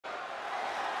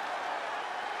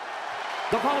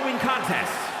The following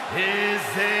contest is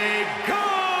a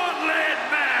gauntlet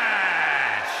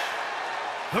match.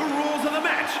 The rules of the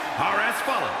match are as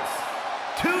follows.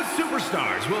 Two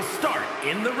superstars will start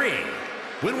in the ring.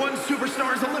 When one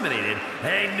superstar is eliminated,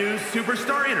 a new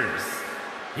superstar enters.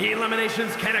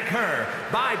 Eliminations can occur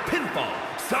by pinfall,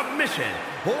 submission,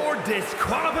 or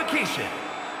disqualification.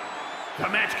 The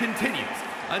match continues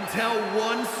until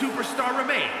one superstar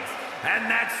remains, and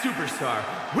that superstar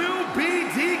will be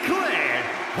declared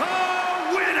the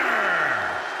winner!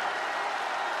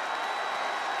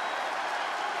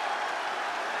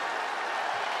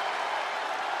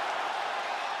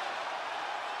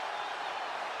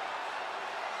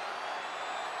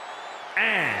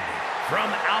 And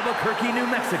from Albuquerque, New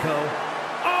Mexico,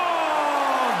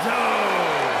 Aldo!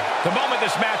 The moment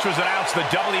this match was announced, the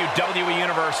WWE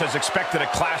Universe has expected a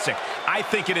classic. I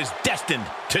think it is destined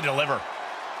to deliver.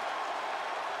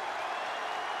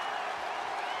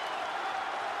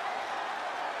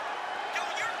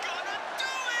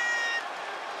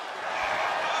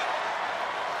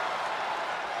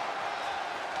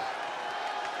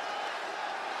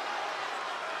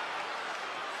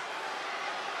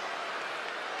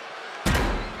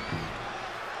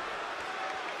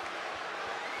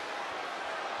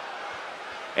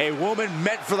 A woman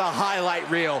meant for the highlight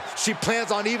reel. She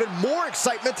plans on even more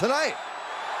excitement tonight.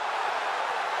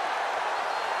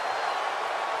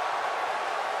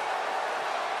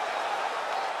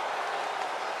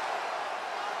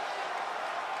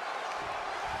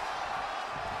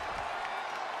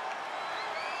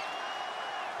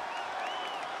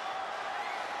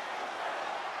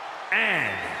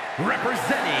 And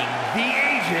representing the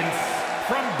agents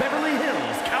from Beverly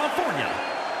Hills, California,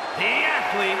 the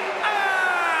athlete,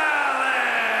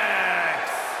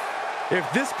 If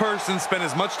this person spent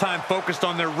as much time focused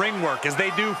on their ring work as they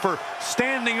do for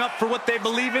standing up for what they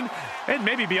believe in, and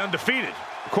maybe be undefeated.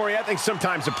 Corey, I think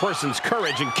sometimes a person's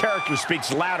courage and character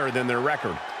speaks louder than their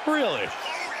record. Really?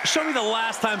 Show me the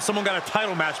last time someone got a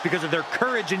title match because of their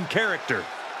courage and character.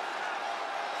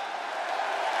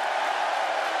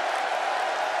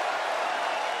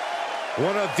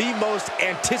 One of the most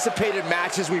anticipated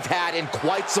matches we've had in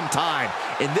quite some time.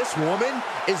 And this woman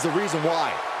is the reason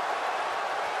why.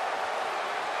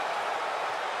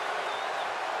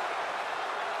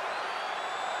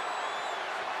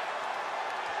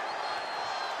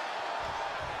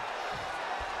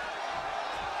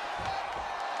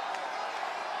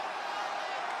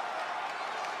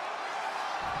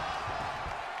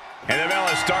 And the bell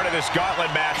has started this gauntlet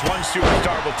match. One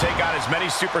superstar will take on as many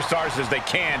superstars as they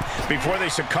can before they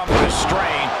succumb to the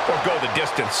strain or go the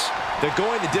distance. The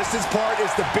going the distance part is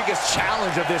the biggest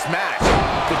challenge of this match.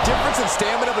 The difference in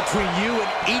stamina between you and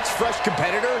each fresh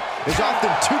competitor is often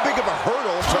too big of a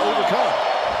hurdle to overcome.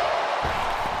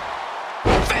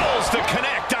 Fails to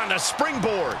connect on the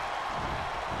springboard.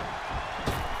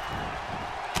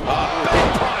 A back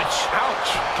punch.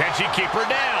 Ouch. Can she keep her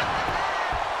down?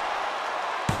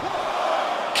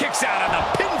 Kicks out on the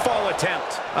pinfall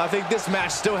attempt. I think this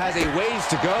match still has a ways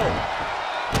to go.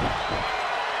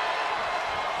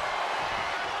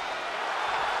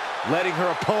 Letting her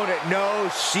opponent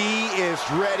know she is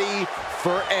ready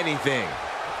for anything.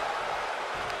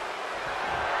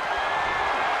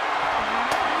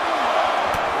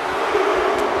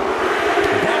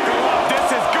 Buckle up, this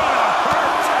is gonna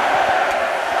hurt.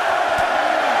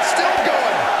 Still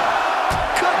going.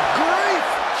 Good grief.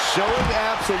 Showing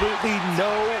absolutely no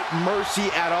mercy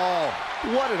at all.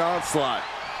 What an onslaught.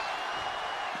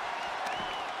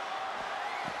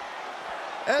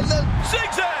 And the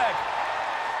Zigzag!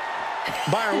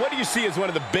 Byron, what do you see as one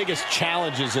of the biggest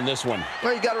challenges in this one?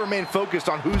 Well, you got to remain focused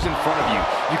on who's in front of you.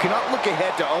 You cannot look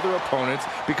ahead to other opponents,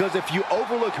 because if you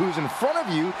overlook who's in front of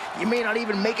you, you may not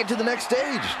even make it to the next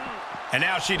stage. And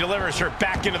now she delivers her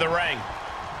back into the ring.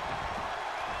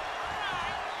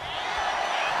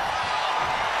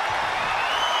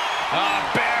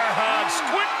 Bear hug,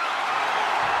 squid.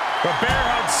 The bear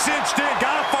hug cinched in.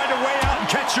 Gotta find a way out and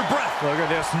catch your breath. look at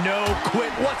this, no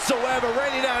quit whatsoever,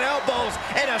 raining down elbows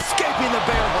and escaping the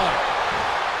bear hug.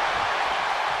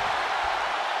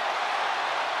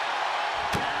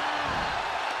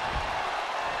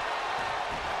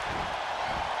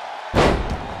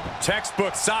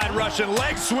 Textbook side Russian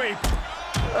leg sweep.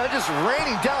 Just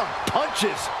raining down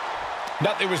punches.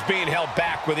 Nothing was being held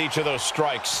back with each of those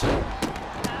strikes.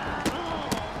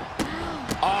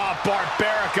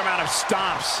 Barbaric amount of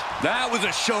stomps. That was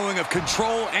a showing of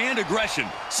control and aggression,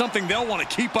 something they'll want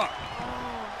to keep up.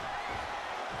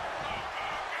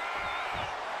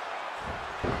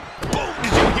 Boom!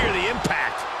 Did you hear the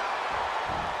impact?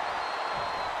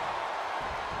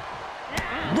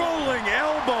 Rolling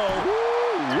elbow.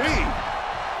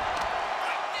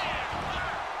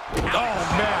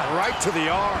 to the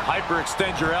arm.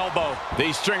 Hyperextend your elbow.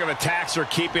 These string of attacks are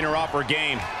keeping her off her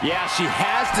game. Yeah, she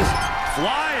has to.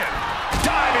 Flying.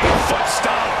 Diving foot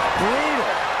stomp. Brutal.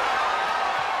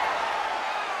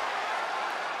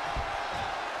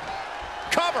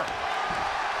 Cover.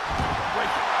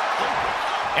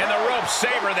 And the rope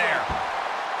saver there.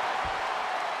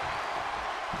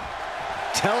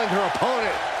 Telling her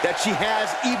opponent that she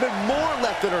has even more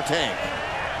left in her tank.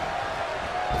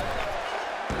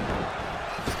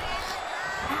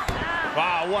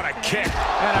 Wow, what a kick.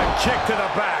 And a kick to the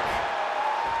back.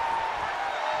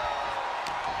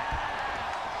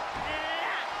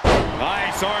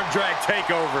 Nice arm drag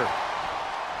takeover.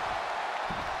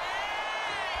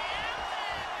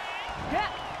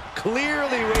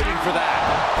 Clearly waiting for that.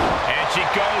 And she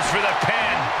goes for the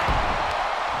pin.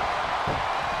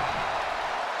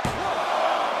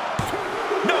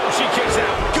 No, she kicks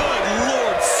out. Good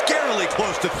Lord, scarily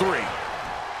close to 3.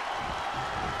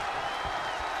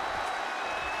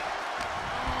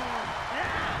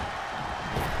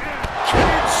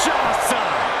 Kinshasa.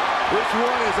 This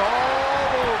one is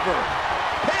all over.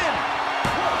 Pin.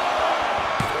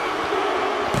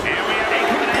 And we have a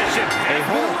combination. A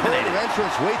whole herd of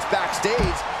entrants waits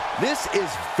backstage. This is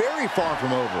very far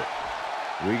from over.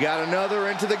 We got another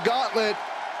into the gauntlet.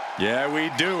 Yeah, we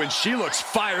do, and she looks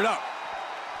fired up.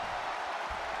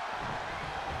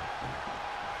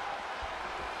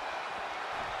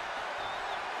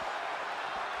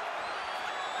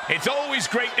 It's always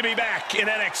great to be back in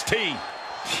NXT.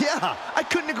 Yeah, I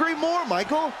couldn't agree more,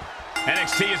 Michael.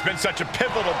 NXT has been such a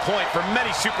pivotal point for many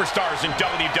superstars in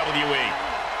WWE.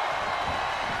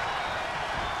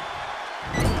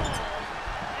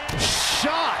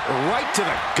 Shot right to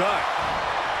the gut.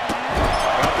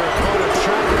 Got their opponent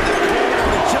trapped in the corner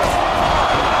and just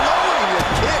blowing the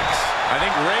kicks. I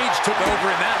think rage took over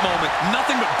in that moment.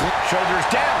 Nothing but Shoulders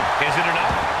down. Is it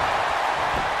enough?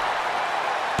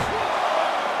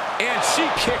 And she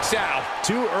kicks out.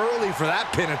 Too early for that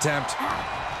pin attempt.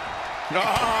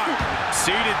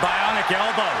 seated bionic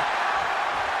elbow.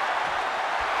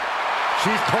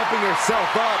 She's pumping herself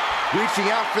up,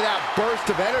 reaching out for that burst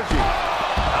of energy.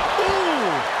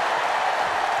 Ooh!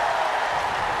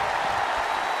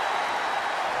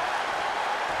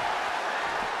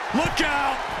 Look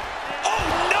out! Oh,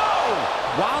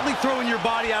 no! Wildly throwing your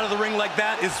body out of the ring like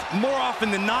that is more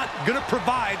often than not going to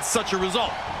provide such a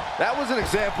result. That was an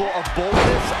example of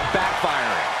boldness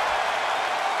backfiring.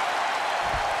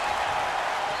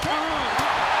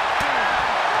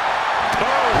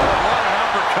 Oh, what an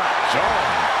uppercut.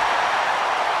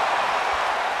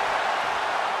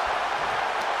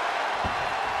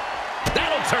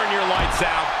 That'll turn your lights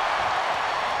out.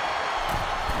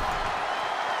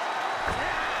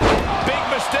 Big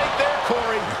mistake there,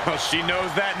 Corey. Well, she knows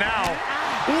that now.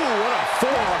 Ooh, what a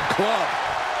forearm club.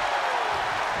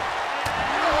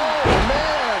 Oh,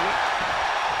 man.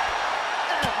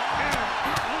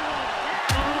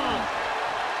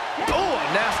 Oh, a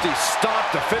nasty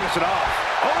stop to finish it off.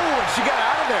 Oh, and she got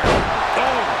out of there.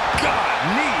 Oh, God,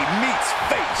 knee meets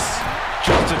face.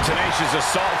 Just a tenacious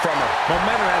assault from her.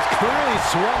 Momentum has clearly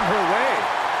swung her way.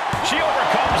 She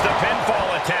overcomes the pinfall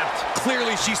attempt.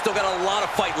 Clearly, she's still got a lot of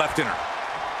fight left in her.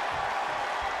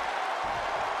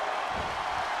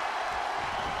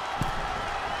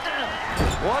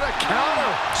 What a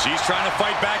counter. She's trying to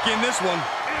fight back in this one.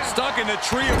 Stuck in the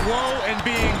tree of woe and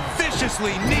being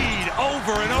viciously kneed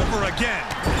over and over again.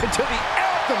 Into the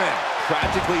abdomen.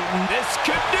 Practically, This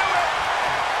could do it.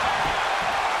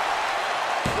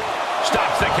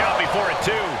 Stops the count before it,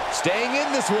 too. staying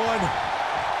in this one.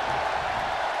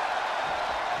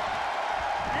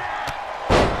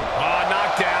 Oh,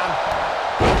 knockdown.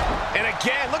 And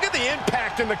again, look at the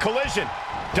impact in the collision.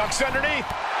 Ducks underneath.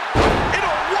 Into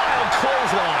a wild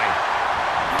clothesline.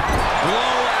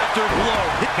 Blow after blow.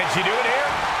 Can she do it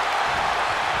here?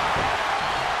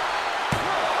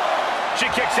 She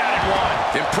kicks out at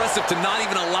one. Impressive to not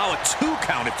even allow a 2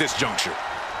 count at this juncture.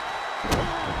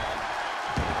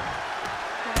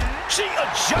 She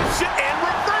adjusts it and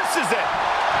reverses it.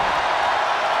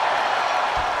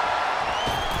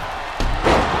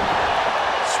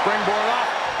 Springboard up.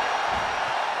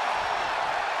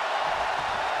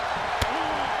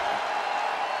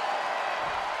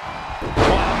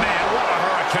 Oh, man, what a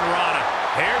Hurricane Rana.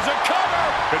 Here's a cover.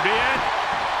 Could be it.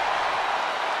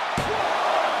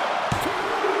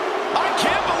 I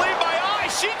can't believe my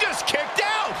eyes. She just kicked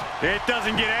out. It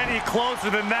doesn't get any closer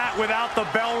than that without the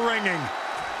bell ringing.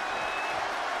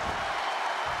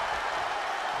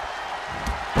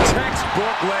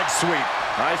 Textbook leg sweep.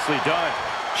 Nicely done.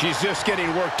 She's just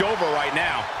getting worked over right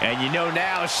now. And you know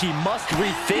now she must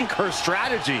rethink her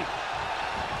strategy.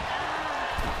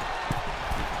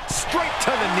 straight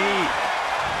to the knee.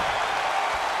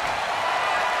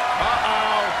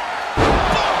 Uh-oh.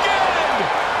 Bookend!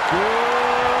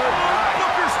 Good night.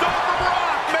 Booker stole from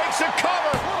Rock. Makes a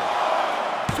cover.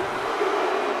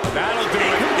 That'll do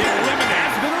it.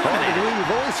 Eliminated. Hard to believe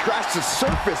we've only scratched the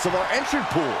surface of our entry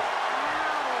pool.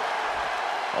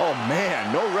 Oh,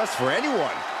 man, no rest for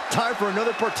anyone. Time for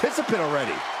another participant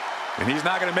already. And he's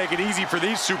not going to make it easy for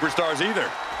these superstars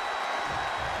either.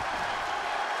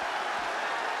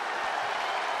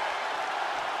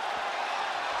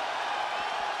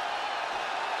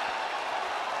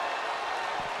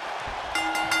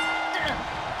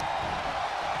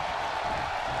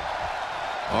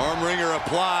 Arm wringer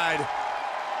applied.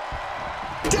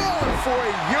 Down for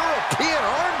a European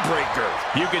arm breaker.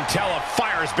 You can tell a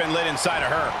fire's been lit inside of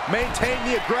her. Maintain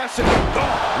the aggression.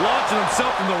 Launching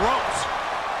himself from the ropes.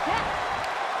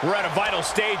 We're at a vital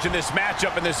stage in this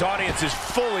matchup, and this audience is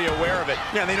fully aware of it.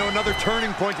 Yeah, they know another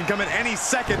turning point can come at any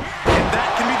second, and that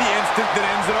can be the instant that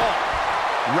ends it all.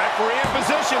 Referee in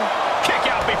position. Kick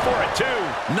out before a 2.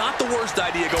 Not the worst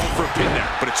idea going for a pin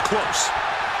there, but it's close.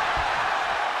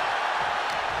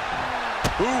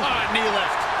 Ooh. Knee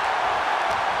lift.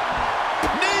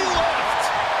 Knee lift.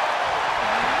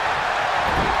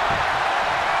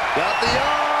 Got the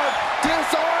arm.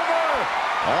 Disarmer.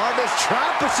 Arm is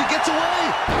trapped, but she gets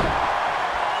away.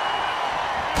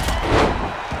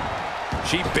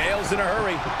 She bails in a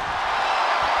hurry.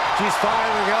 She's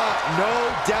firing up, no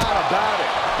doubt about it.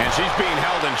 And she's being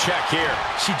held in check here.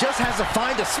 She just has to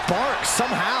find a spark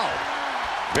somehow.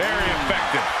 Very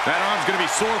effective. That arm's going to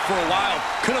be sore for a while.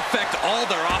 Could affect all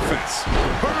their offense.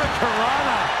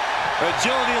 Hurricanrana.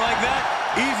 Agility like that,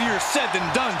 easier said than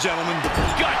done, gentlemen.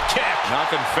 Gut kick.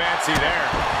 Nothing fancy there.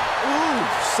 Ooh,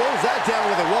 slows that down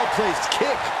with a well-placed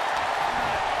kick.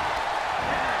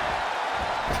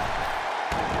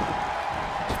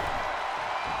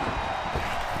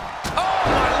 Oh,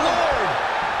 my Lord.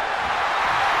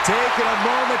 Taking a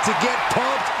moment to get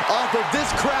pumped off of this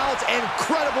crowd's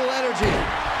incredible energy.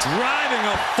 Driving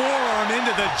a forearm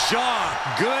into the jaw.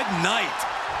 Good night.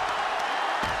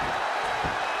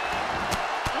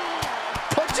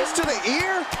 Punches to the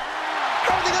ear?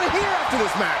 How are they going to hear after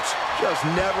this match? Just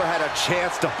never had a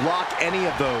chance to block any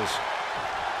of those.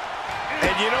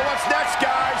 And you know what's next,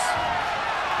 guys?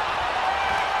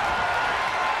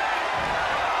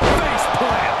 Face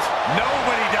plant.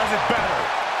 Nobody does it better.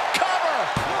 Cover.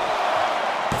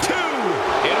 2.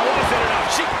 It wasn't enough.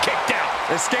 She kicked out.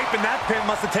 Escaping that pin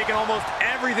must have taken almost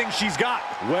everything she's got.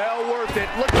 Well worth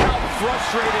it. Look how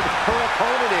frustrated her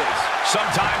opponent is.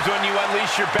 Sometimes when you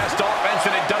unleash your best offense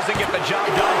and it doesn't get the job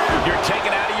done, you're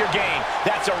taken out of your game.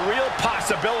 That's a real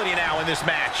possibility now in this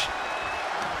match.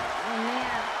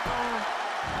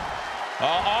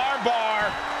 Arm bar.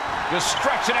 Just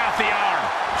stretching out the arm.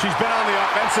 She's been on the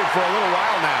offensive for a little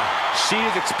while now. She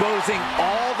is exposing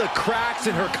all the cracks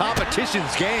in her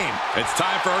competition's game. It's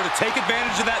time for her to take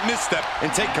advantage of that misstep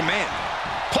and take command.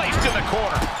 Placed in the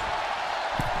corner.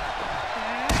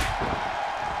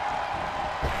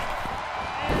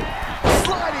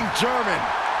 Sliding German.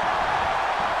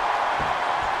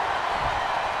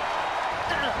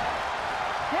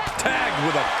 Tagged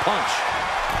with a punch.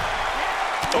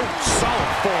 Oh,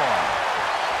 solid forearm.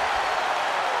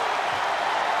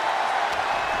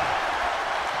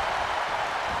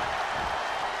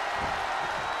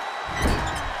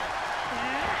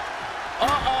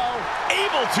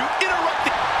 Able to interrupt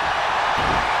the...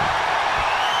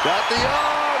 Got the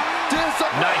arm.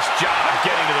 Nice job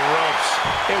getting to the ropes.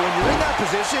 And when you're in that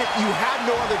position, you have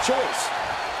no other choice.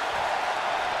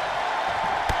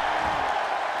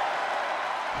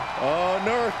 Oh,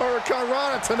 no,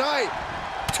 Hurricanrana tonight.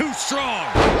 Too strong.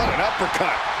 What an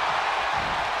uppercut.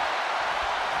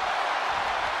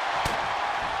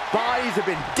 Bodies have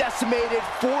been decimated,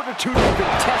 fortitude has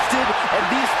been tested, and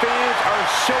these fans are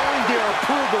showing their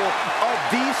approval of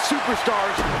these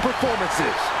superstars'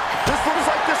 performances. This looks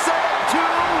like the setup to...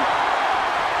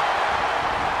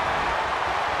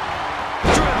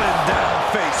 Driven down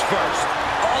face first.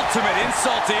 Ultimate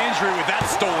insult to injury with that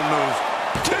stolen move.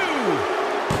 2.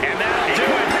 And that'll do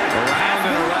it. Around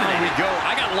and around we go.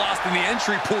 I got lost in the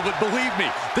entry pool, but believe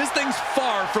me, this thing's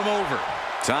far from over.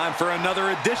 Time for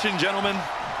another edition, gentlemen.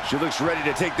 She looks ready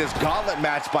to take this gauntlet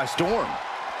match by storm.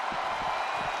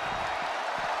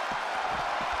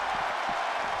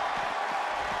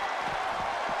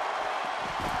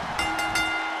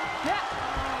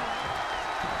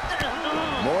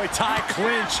 Muay Thai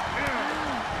clinch.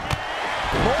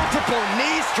 Multiple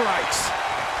knee strikes.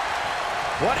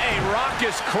 What a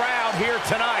raucous crowd here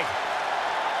tonight.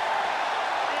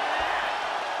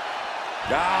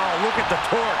 Oh, look at the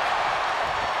torque.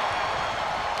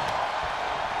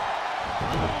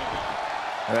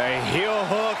 A heel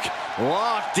hook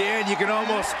locked in. You can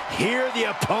almost hear the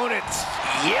opponents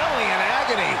yelling in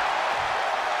agony.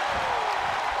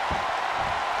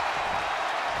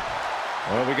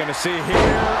 What are we going to see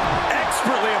here?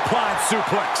 Expertly applied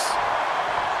suplex.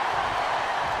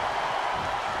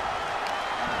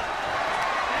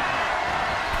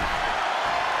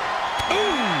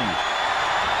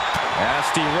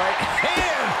 Nasty right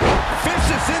hand.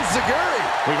 Vicious enziguri.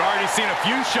 We've already seen a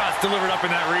few shots delivered up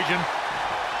in that region.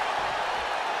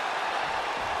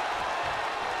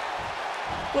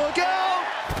 Look out!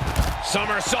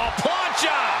 Somersault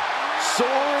plancha.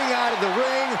 Soaring out of the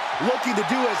ring, looking to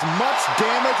do as much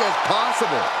damage as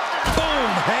possible.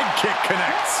 Boom! Head kick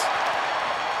connects.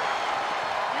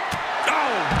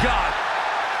 Oh, God.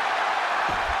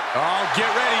 Oh, get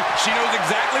ready. She knows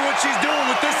exactly what she's doing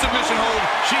with this submission hold.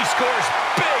 She scores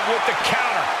big with the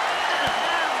counter.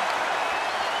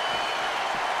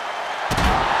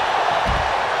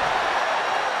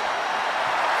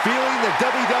 Feeling the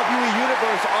WWE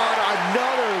Universe on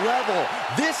another level.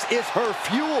 This is her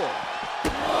fuel.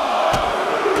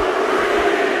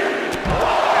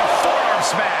 Forearm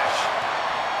smash.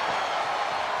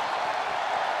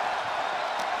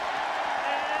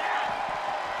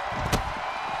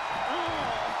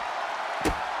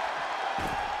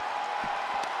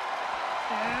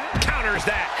 Counters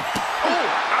that. Oh,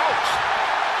 ouch.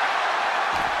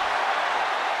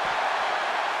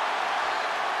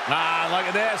 Ah, look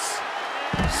at this.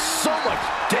 So much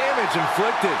damage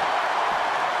inflicted.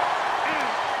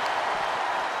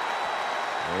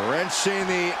 Wrenching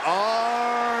the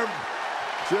arm.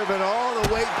 Driven all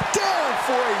the way down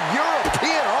for a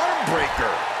European arm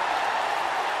breaker.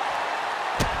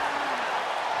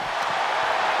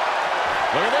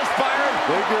 Look at this, Byron.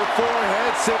 Figure four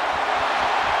head sit.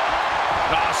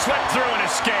 Oh, slipped through and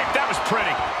escaped. That was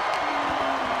pretty.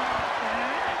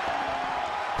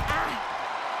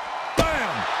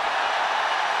 Bam!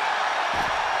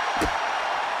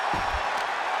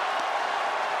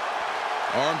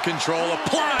 Arm control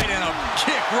applied and a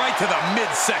kick right to the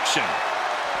midsection.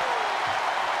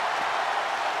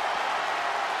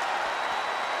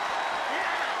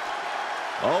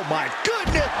 Oh my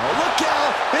goodness! Oh, look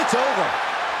out! It's over.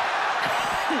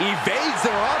 Evades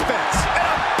their offense. And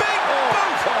a big boot!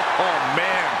 Oh,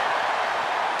 man.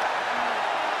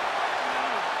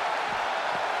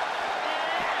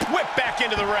 Whip back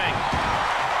into the ring.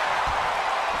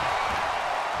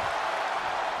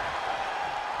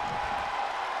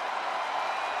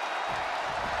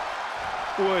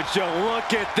 Would you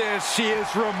look at this? She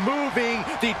is removing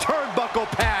the turnbuckle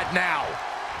pad now.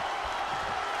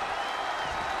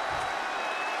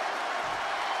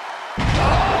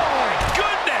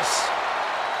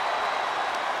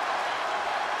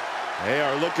 They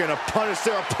are looking to punish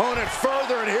their opponent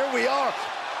further, and here we are.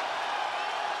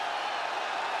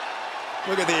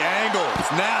 Look at the angle.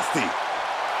 It's nasty.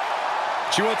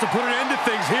 She wants to put an end to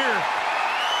things here.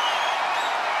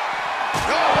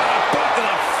 Oh, what a boot to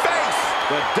the face!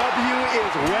 The W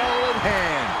is well in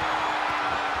hand.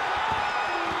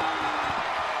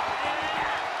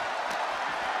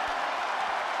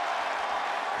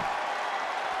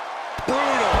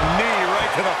 Brutal knee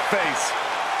right to the face.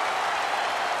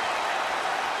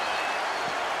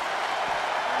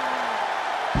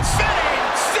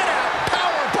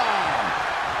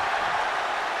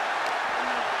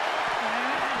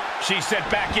 She's sent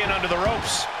back in under the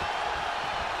ropes.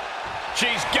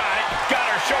 She's got it. Got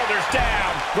her shoulders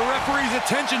down. The referee's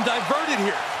attention diverted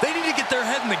here. They need to get their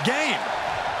head in the game.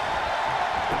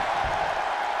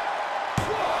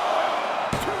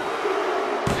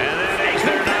 And then takes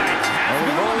their night. And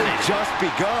we've only just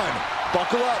begun.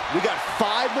 Buckle up. We got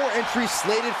 5 more entries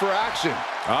slated for action.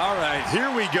 All right,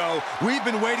 here we go. We've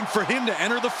been waiting for him to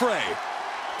enter the fray.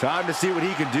 Time to see what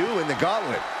he can do in the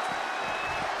gauntlet.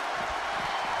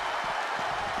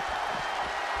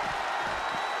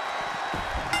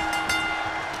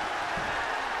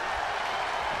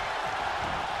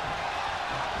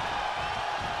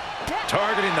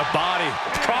 Targeting the body,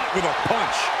 caught with a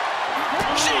punch.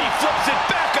 She flips it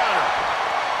back on her.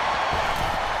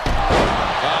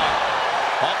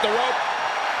 Off the rope.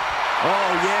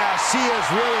 Oh, yeah, she is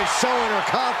really showing her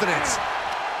confidence.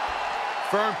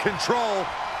 Firm control.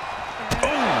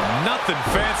 Oh, nothing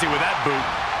fancy with that boot.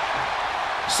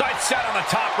 Sights set on the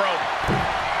top rope.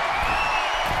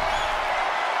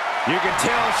 You can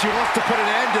tell she wants to put an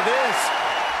end to this.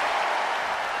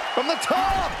 From the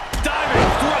top. Diving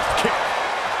thrust kick.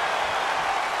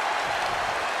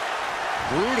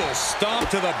 Brutal stomp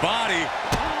to the body.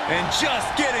 And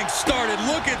just getting started.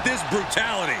 Look at this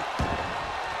brutality.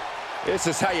 This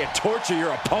is how you torture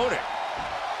your opponent.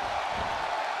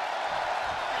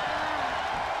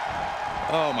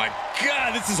 Oh my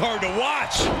God, this is hard to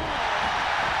watch.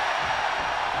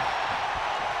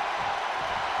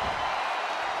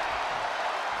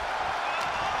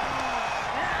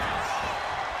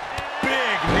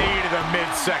 Big knee to the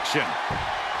midsection.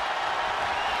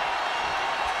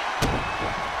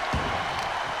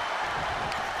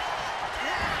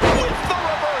 With the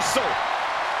reversal.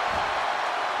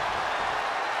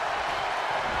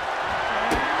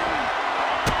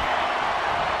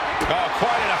 Oh,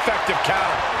 quite an effective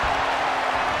counter.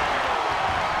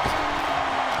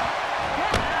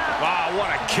 Wow, what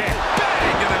a kick.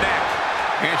 Bang to the neck.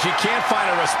 And she can't find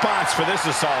a response for this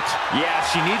assault. Yeah,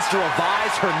 she needs to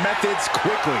revise her methods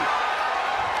quickly.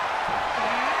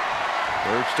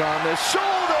 Perched on the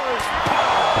shoulders.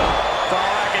 It's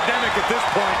all academic at this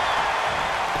point.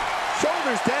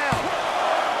 Shoulders down.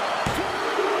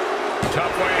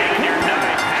 Tough way to end your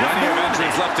night. Plenty of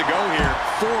entries left to go here.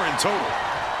 4 in total.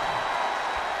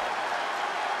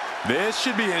 This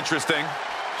should be interesting.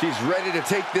 She's ready to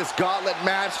take this gauntlet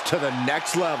match to the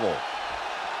next level.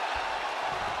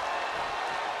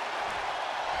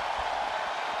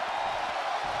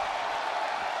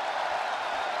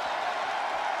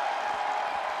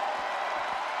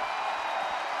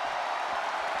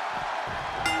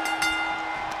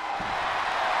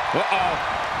 Uh-oh.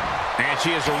 And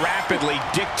she is rapidly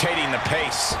dictating the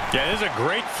pace. Yeah, this is a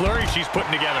great flurry she's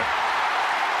putting together.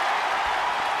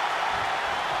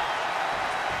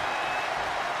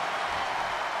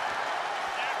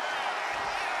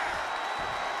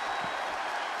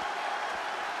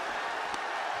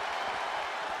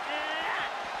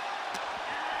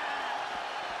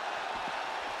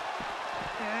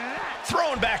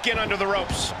 Thrown back in under the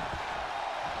ropes.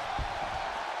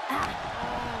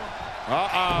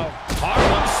 Uh-oh.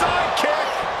 Harlem sidekick.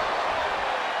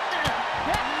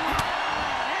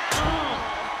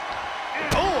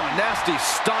 Oh, a nasty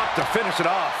stop to finish it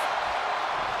off.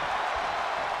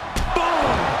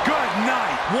 Boom! Good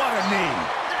night. What a knee.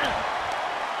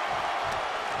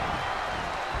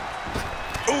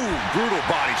 Ooh, brutal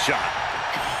body shot.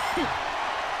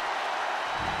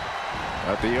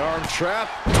 At the arm trap.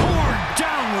 Torn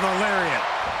down with a lariat.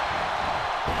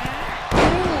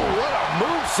 Ooh, what a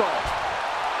moonsault.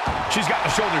 She's got the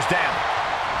shoulders down.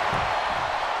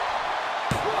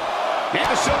 And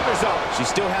the shoulders up. She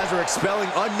still has her expelling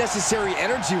unnecessary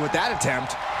energy with that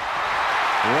attempt.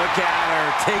 Look at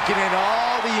her, taking in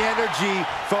all the energy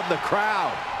from the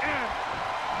crowd.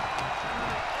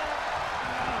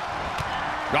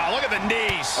 Oh, look at the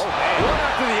knees. Oh, one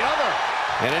after the other.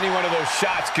 And any one of those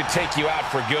shots could take you out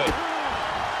for good.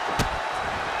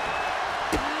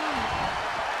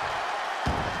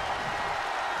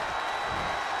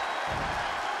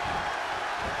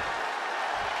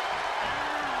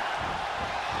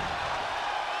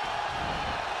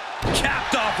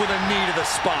 Capped off with a knee to the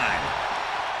spine.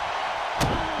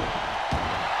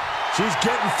 She's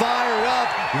getting fired up,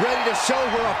 ready to show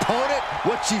her opponent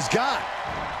what she's got.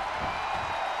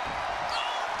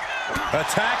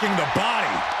 Attacking the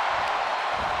body.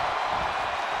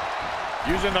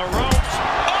 Using the ropes.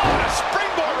 Oh, and a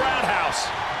springboard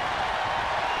roundhouse.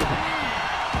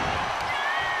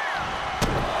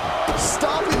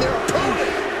 Stopping their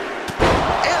opponent.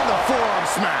 And the forearm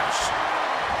smash.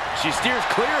 She steers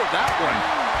clear of that one.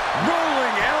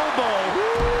 Rolling elbow.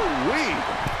 Woo-wee.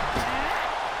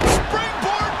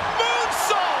 Springboard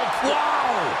moonsault.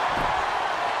 Wow.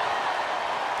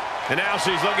 And now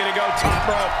she's looking to go top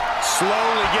rope.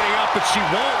 Slowly getting up, but she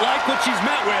won't like what she's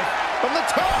met with. From the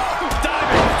top.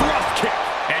 Diving thrust kick.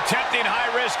 Attempting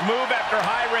high-risk move after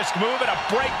high-risk move at a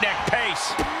breakneck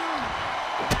pace.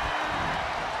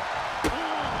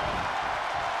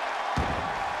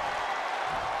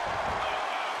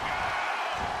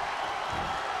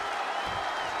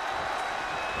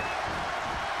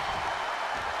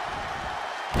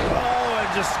 Oh, and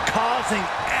just causing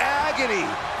agony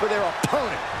for their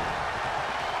opponent.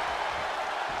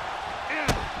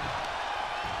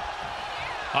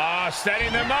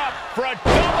 Setting them up for a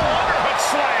double underhook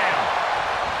slam.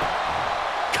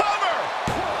 Cover!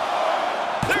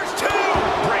 There's 2!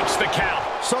 Breaks the count.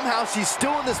 Somehow she's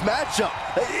still in this matchup.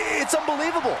 It's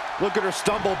unbelievable. Look at her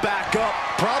stumble back up,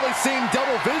 probably seeing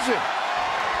double vision.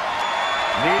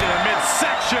 Knee to the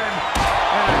midsection,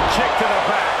 and a kick to the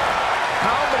back.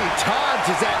 How many times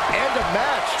does that end a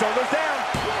match? Shoulders down.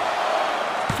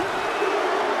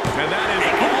 And that is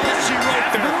all that she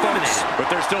wrote there, folks. But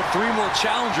there's still 3 more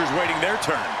challengers waiting their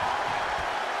turn.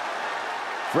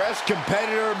 Fresh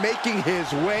competitor making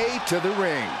his way to the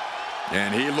ring.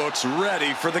 And he looks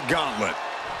ready for the gauntlet.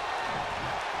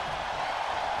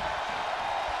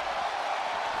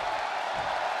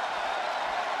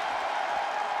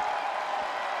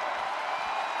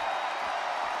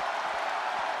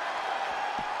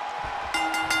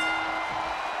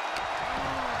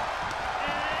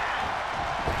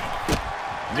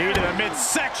 Knee to the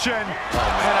midsection. And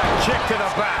a kick to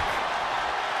the back.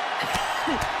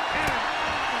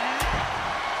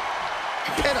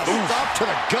 And a stop to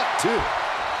the gut, too.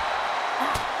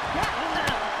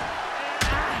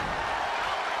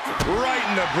 Right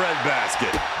in the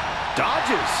breadbasket.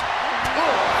 Dodges.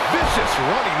 Oh, vicious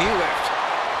running knee lift.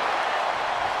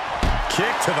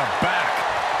 Kick to the back.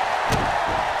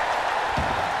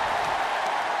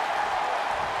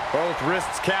 Both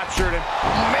wrists captured. And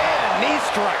Man, knee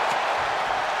strike.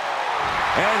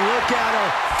 And look at her,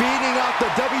 feeding off the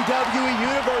WWE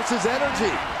Universe's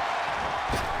energy.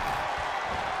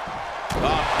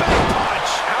 Back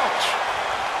punch. Ouch.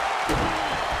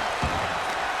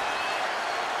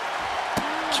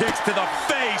 kicks to the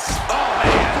face. Oh,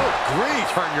 man. Good grief.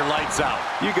 Turn your lights out.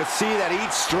 You can see that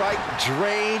each strike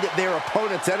drained their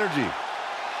opponent's energy.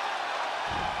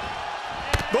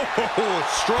 Oh,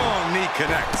 strong knee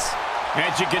connects.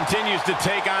 And she continues to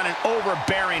take on an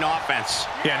overbearing offense.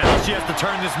 Yeah, now she has to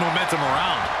turn this momentum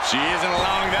around. She isn't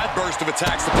allowing that burst of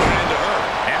attacks to put an end to her.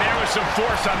 And there was some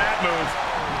force on that move.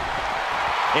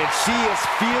 And she is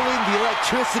feeling the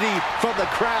electricity from the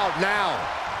crowd now.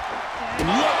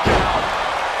 Look out!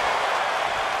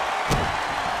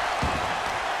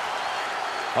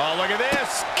 Oh, look at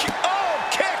this. Oh,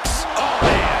 kicks. Oh,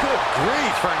 man. Good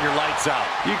grief. Turn your lights out.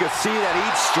 You can see that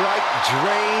each strike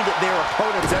drained their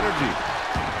opponent's energy.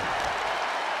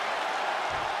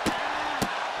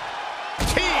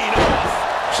 Teeing off.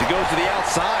 She goes to the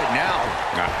outside now.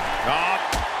 Oh,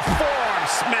 forearm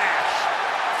smash.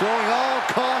 Throwing all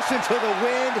caution to the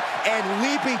wind and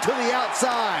leaping to the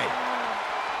outside.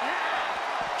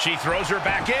 She throws her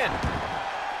back in.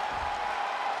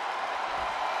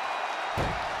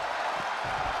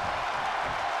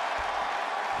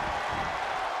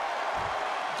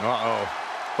 Uh-oh.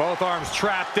 Both arms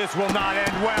trapped. This will not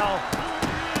end well.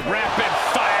 Rapid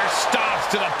fire stomps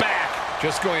to the back.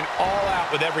 Just going all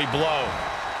out with every blow.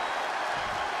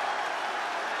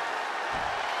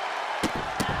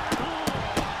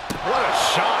 What a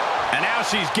shot. And now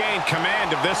she's gained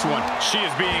command of this one. She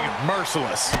is being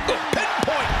merciless. The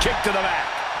pinpoint kick to the back.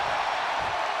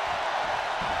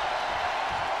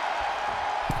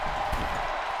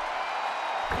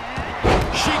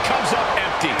 She comes up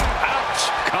empty. Ouch.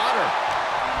 Caught her.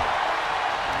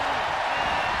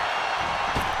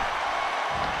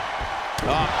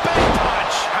 Back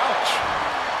punch. Ouch.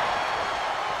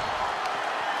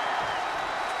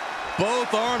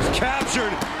 Both arms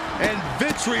captured and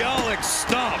vitriolic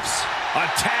stomps.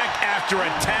 Attack after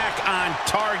attack on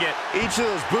target. Each of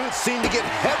those boots seem to get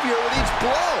heavier with each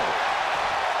blow.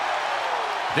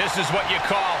 This is what you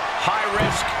call high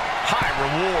risk, high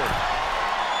reward.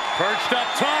 Perched up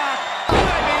top.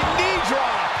 Diving knee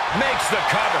drop. Makes the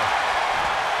cover.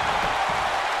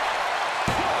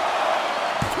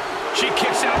 She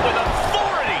kicks out with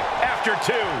authority after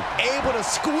two. Able to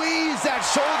squeeze that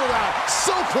shoulder out.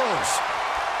 So close.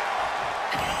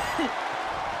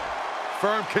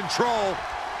 Firm control.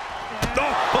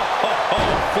 Oh,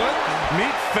 foot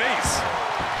meet face.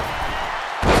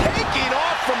 Taking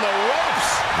off from the ropes.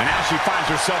 And now she finds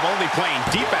herself only playing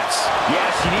defense. Yeah,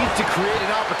 she needs to create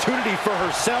an opportunity for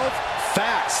herself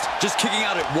fast. Just kicking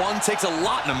out at one takes a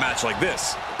lot in a match like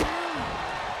this.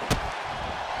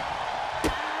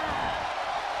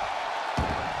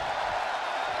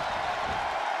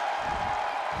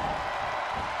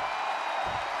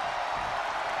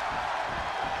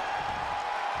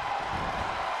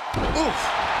 Oof.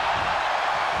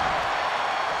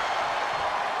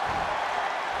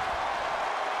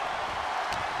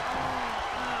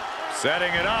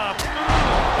 Setting it up.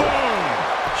 Boom!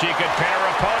 She could pin her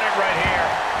opponent right here.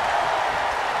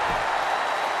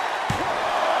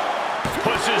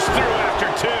 Pushes through after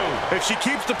two. If she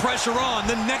keeps the pressure on,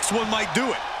 the next one might do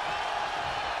it.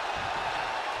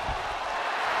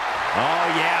 Oh,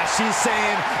 yeah, she's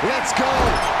saying, let's go,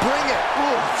 bring it.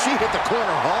 Ooh, she hit the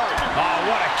corner hard. Oh,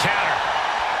 what a counter.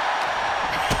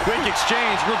 Quick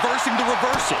exchange, reversing the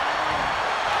reversal.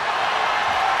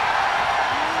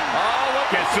 Oh, look.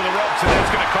 Gets to the ropes, and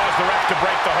that's going to cause the ref to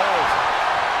break the hold.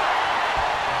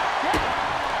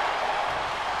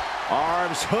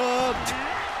 Arms hooked.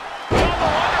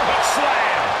 Double underhook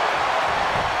slam.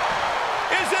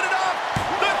 Is it enough?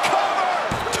 The cover.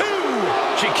 Two.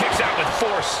 She kicks out with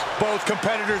force. Both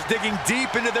competitors digging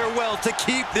deep into their well to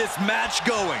keep this match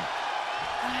going.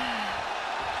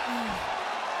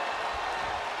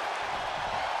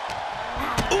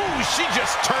 Ooh, she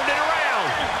just turned it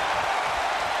around.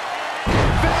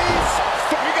 Face.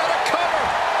 We got a cover.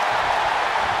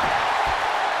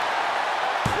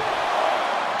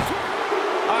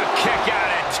 A kick out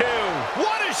at two.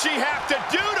 What does she have to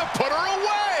do to put her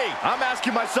away? I'm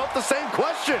asking myself the same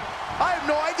question. I have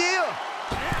no idea.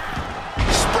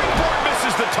 Springboard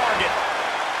misses the target.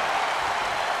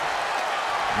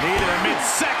 Knee to the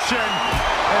midsection,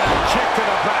 and a kick to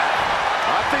the back.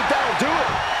 I think that'll do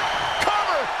it.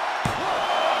 Cover!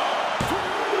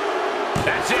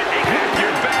 That's it.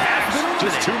 You're back.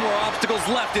 Just 2 more obstacles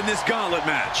left in this gauntlet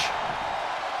match.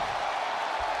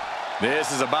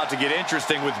 This is about to get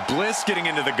interesting with Bliss getting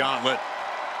into the gauntlet.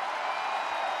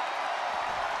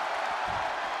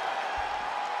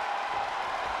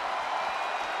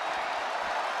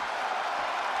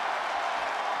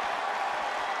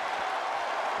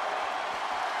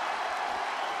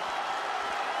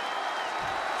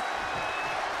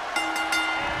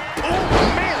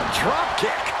 Drop kick.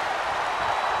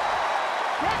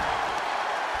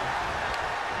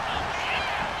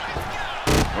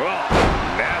 Oh,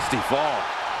 nasty fall.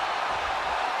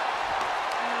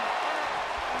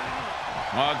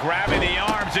 Grabbing the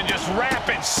arms and just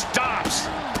rapid stops.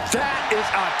 That is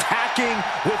attacking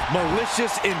with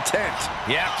malicious intent.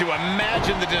 You have to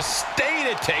imagine the disdain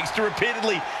it takes to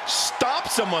repeatedly stop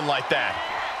someone like that.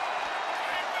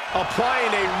 Applying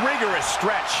a rigorous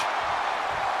stretch.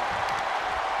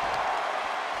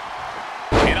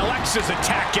 Alexa's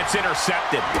attack gets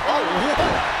intercepted. Oh, what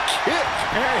a kick.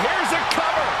 And here's a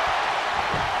cover.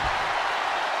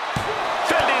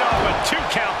 Fending off a 2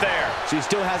 count there. She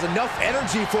still has enough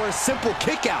energy for a simple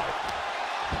kick out.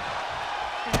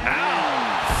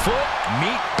 Ow. Foot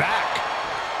meet back.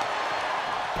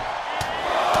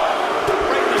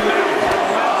 Right in the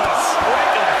mouth. Relentless.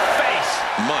 Right in the face.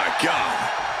 My God.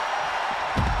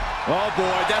 Oh,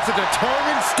 boy, that's a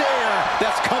determined stare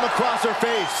that's come across her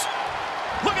face.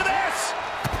 Look at this!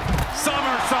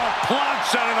 Somersault plunge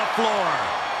out of the floor.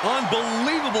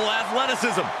 Unbelievable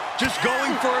athleticism. Just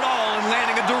going for it all and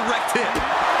landing a direct hit.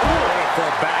 For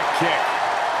a back kick.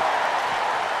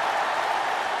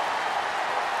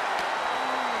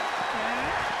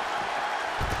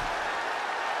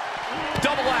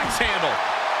 Double axe handle.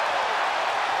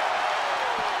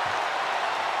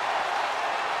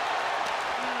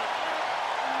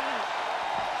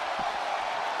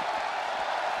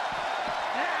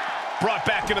 Brought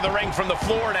back into the ring from the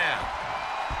floor now.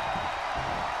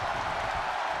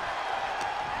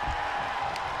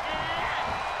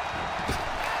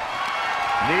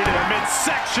 Knee to the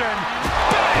midsection.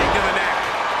 Bang to the neck.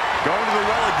 Going to the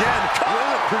well again.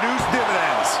 Will it produce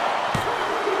dividends?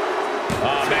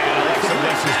 Oh, man, Alexa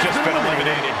Bliss has just been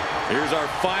eliminated. Here's our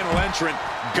final entrant.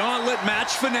 Gauntlet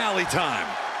match finale time.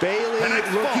 Bayley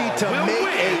looking to will make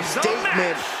win a the statement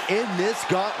match. in this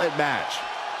gauntlet match.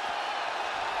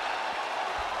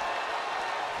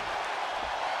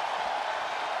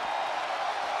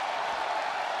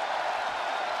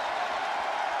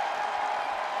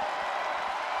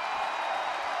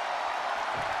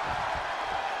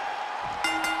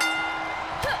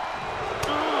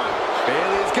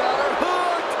 Bayley's got her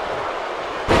hooked.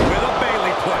 With a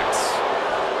Bayley plex.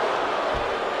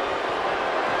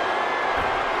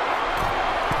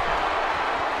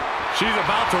 She's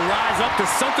about to rise up to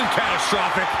something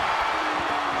catastrophic.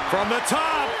 From the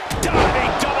top.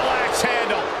 Diving double axe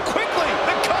handle. Quickly,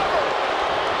 the cover.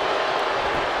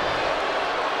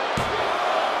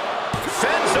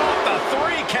 Fends off the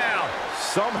 3 count.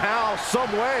 Somehow,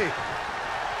 some way.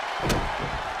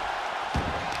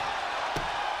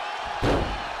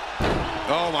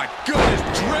 Oh my goodness,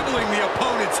 dribbling the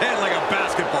opponent's head like a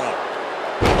basketball.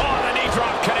 Oh, the knee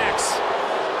drop connects.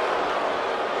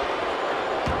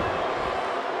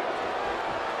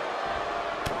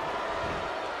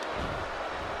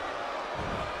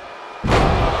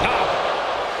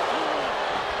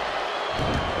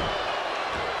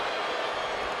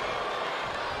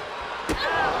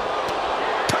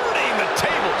 Turning the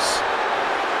tables.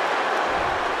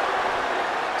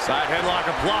 Side headlock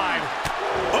applied.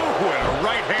 Oh, and a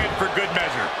right hand for good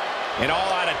measure. An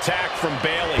all-out attack from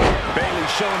Bayley. Bayley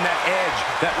showing that edge,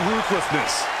 that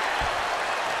ruthlessness.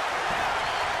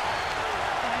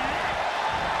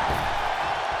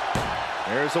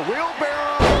 There's a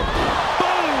wheelbarrow.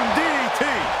 Boom, DDT.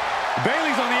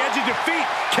 Bayley's on the edge of defeat.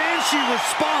 Can she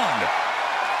respond?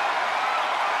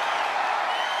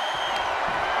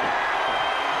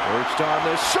 Perched on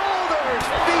the shoulders.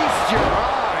 Feast your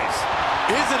eyes.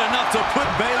 Is it enough to put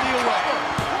Bayley away?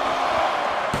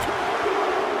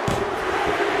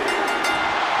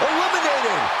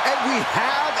 Eliminated. And we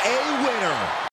have a winner.